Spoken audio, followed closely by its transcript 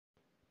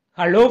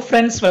Hello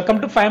friends,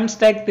 welcome to FiveM's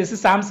Tech. This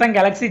is Samsung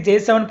Galaxy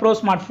J7 Pro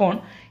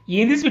smartphone.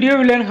 In this video,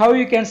 we'll learn how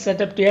you can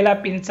set up Tail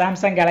app in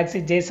Samsung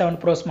Galaxy J7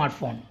 Pro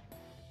smartphone.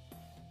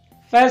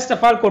 First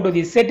of all, go to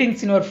the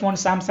settings in your phone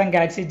Samsung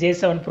Galaxy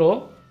J7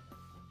 Pro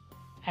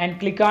and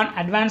click on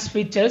Advanced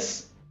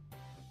Features.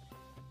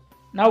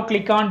 Now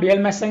click on Dual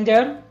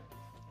Messenger.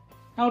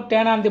 Now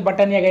turn on the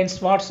button against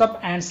WhatsApp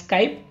and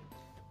Skype.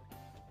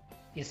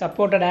 The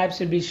supported apps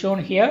will be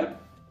shown here.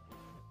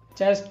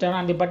 Just turn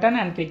on the button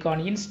and click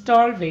on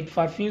install. Wait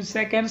for a few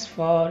seconds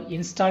for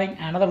installing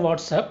another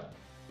WhatsApp.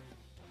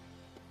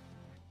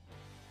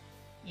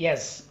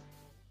 Yes,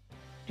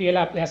 Tail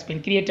app has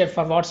been created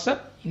for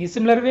WhatsApp. In a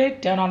similar way,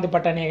 turn on the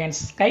button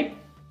against Skype.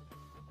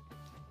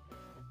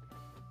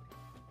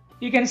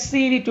 You can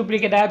see the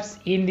duplicate apps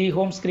in the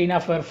home screen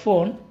of your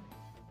phone.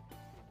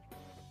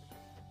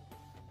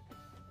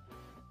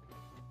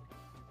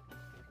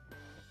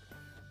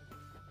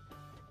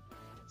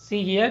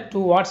 See here, two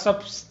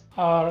WhatsApps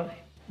are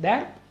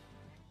there.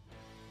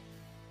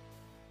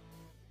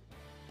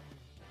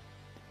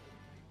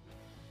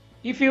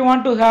 If you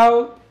want to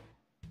have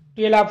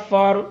Tail app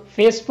for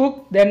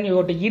Facebook, then you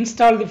have to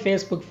install the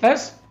Facebook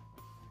first.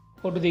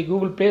 Go to the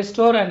Google Play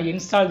Store and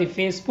install the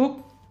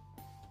Facebook.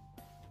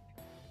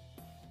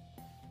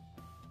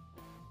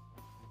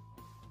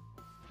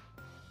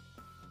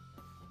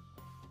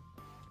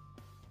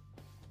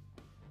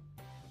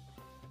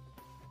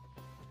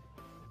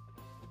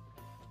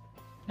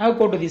 Now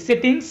go to the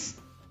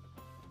settings.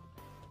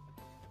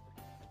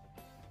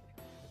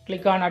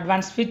 Click on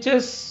Advanced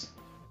Features.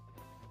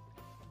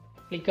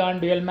 Click on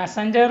Dual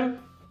Messenger.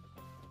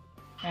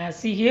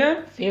 See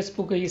here,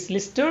 Facebook is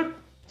listed.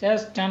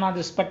 Just turn on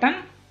this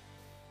button.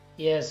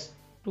 Yes,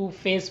 two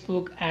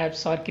Facebook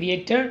apps are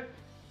created.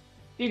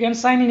 You can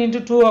sign in into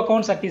two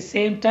accounts at the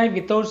same time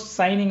without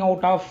signing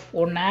out of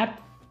one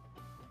app.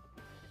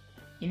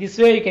 In this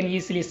way, you can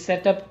easily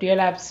set up Tail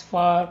apps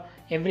for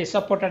every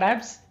supported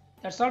apps.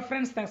 That's all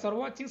friends. Thanks for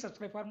watching.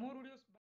 Subscribe for more videos.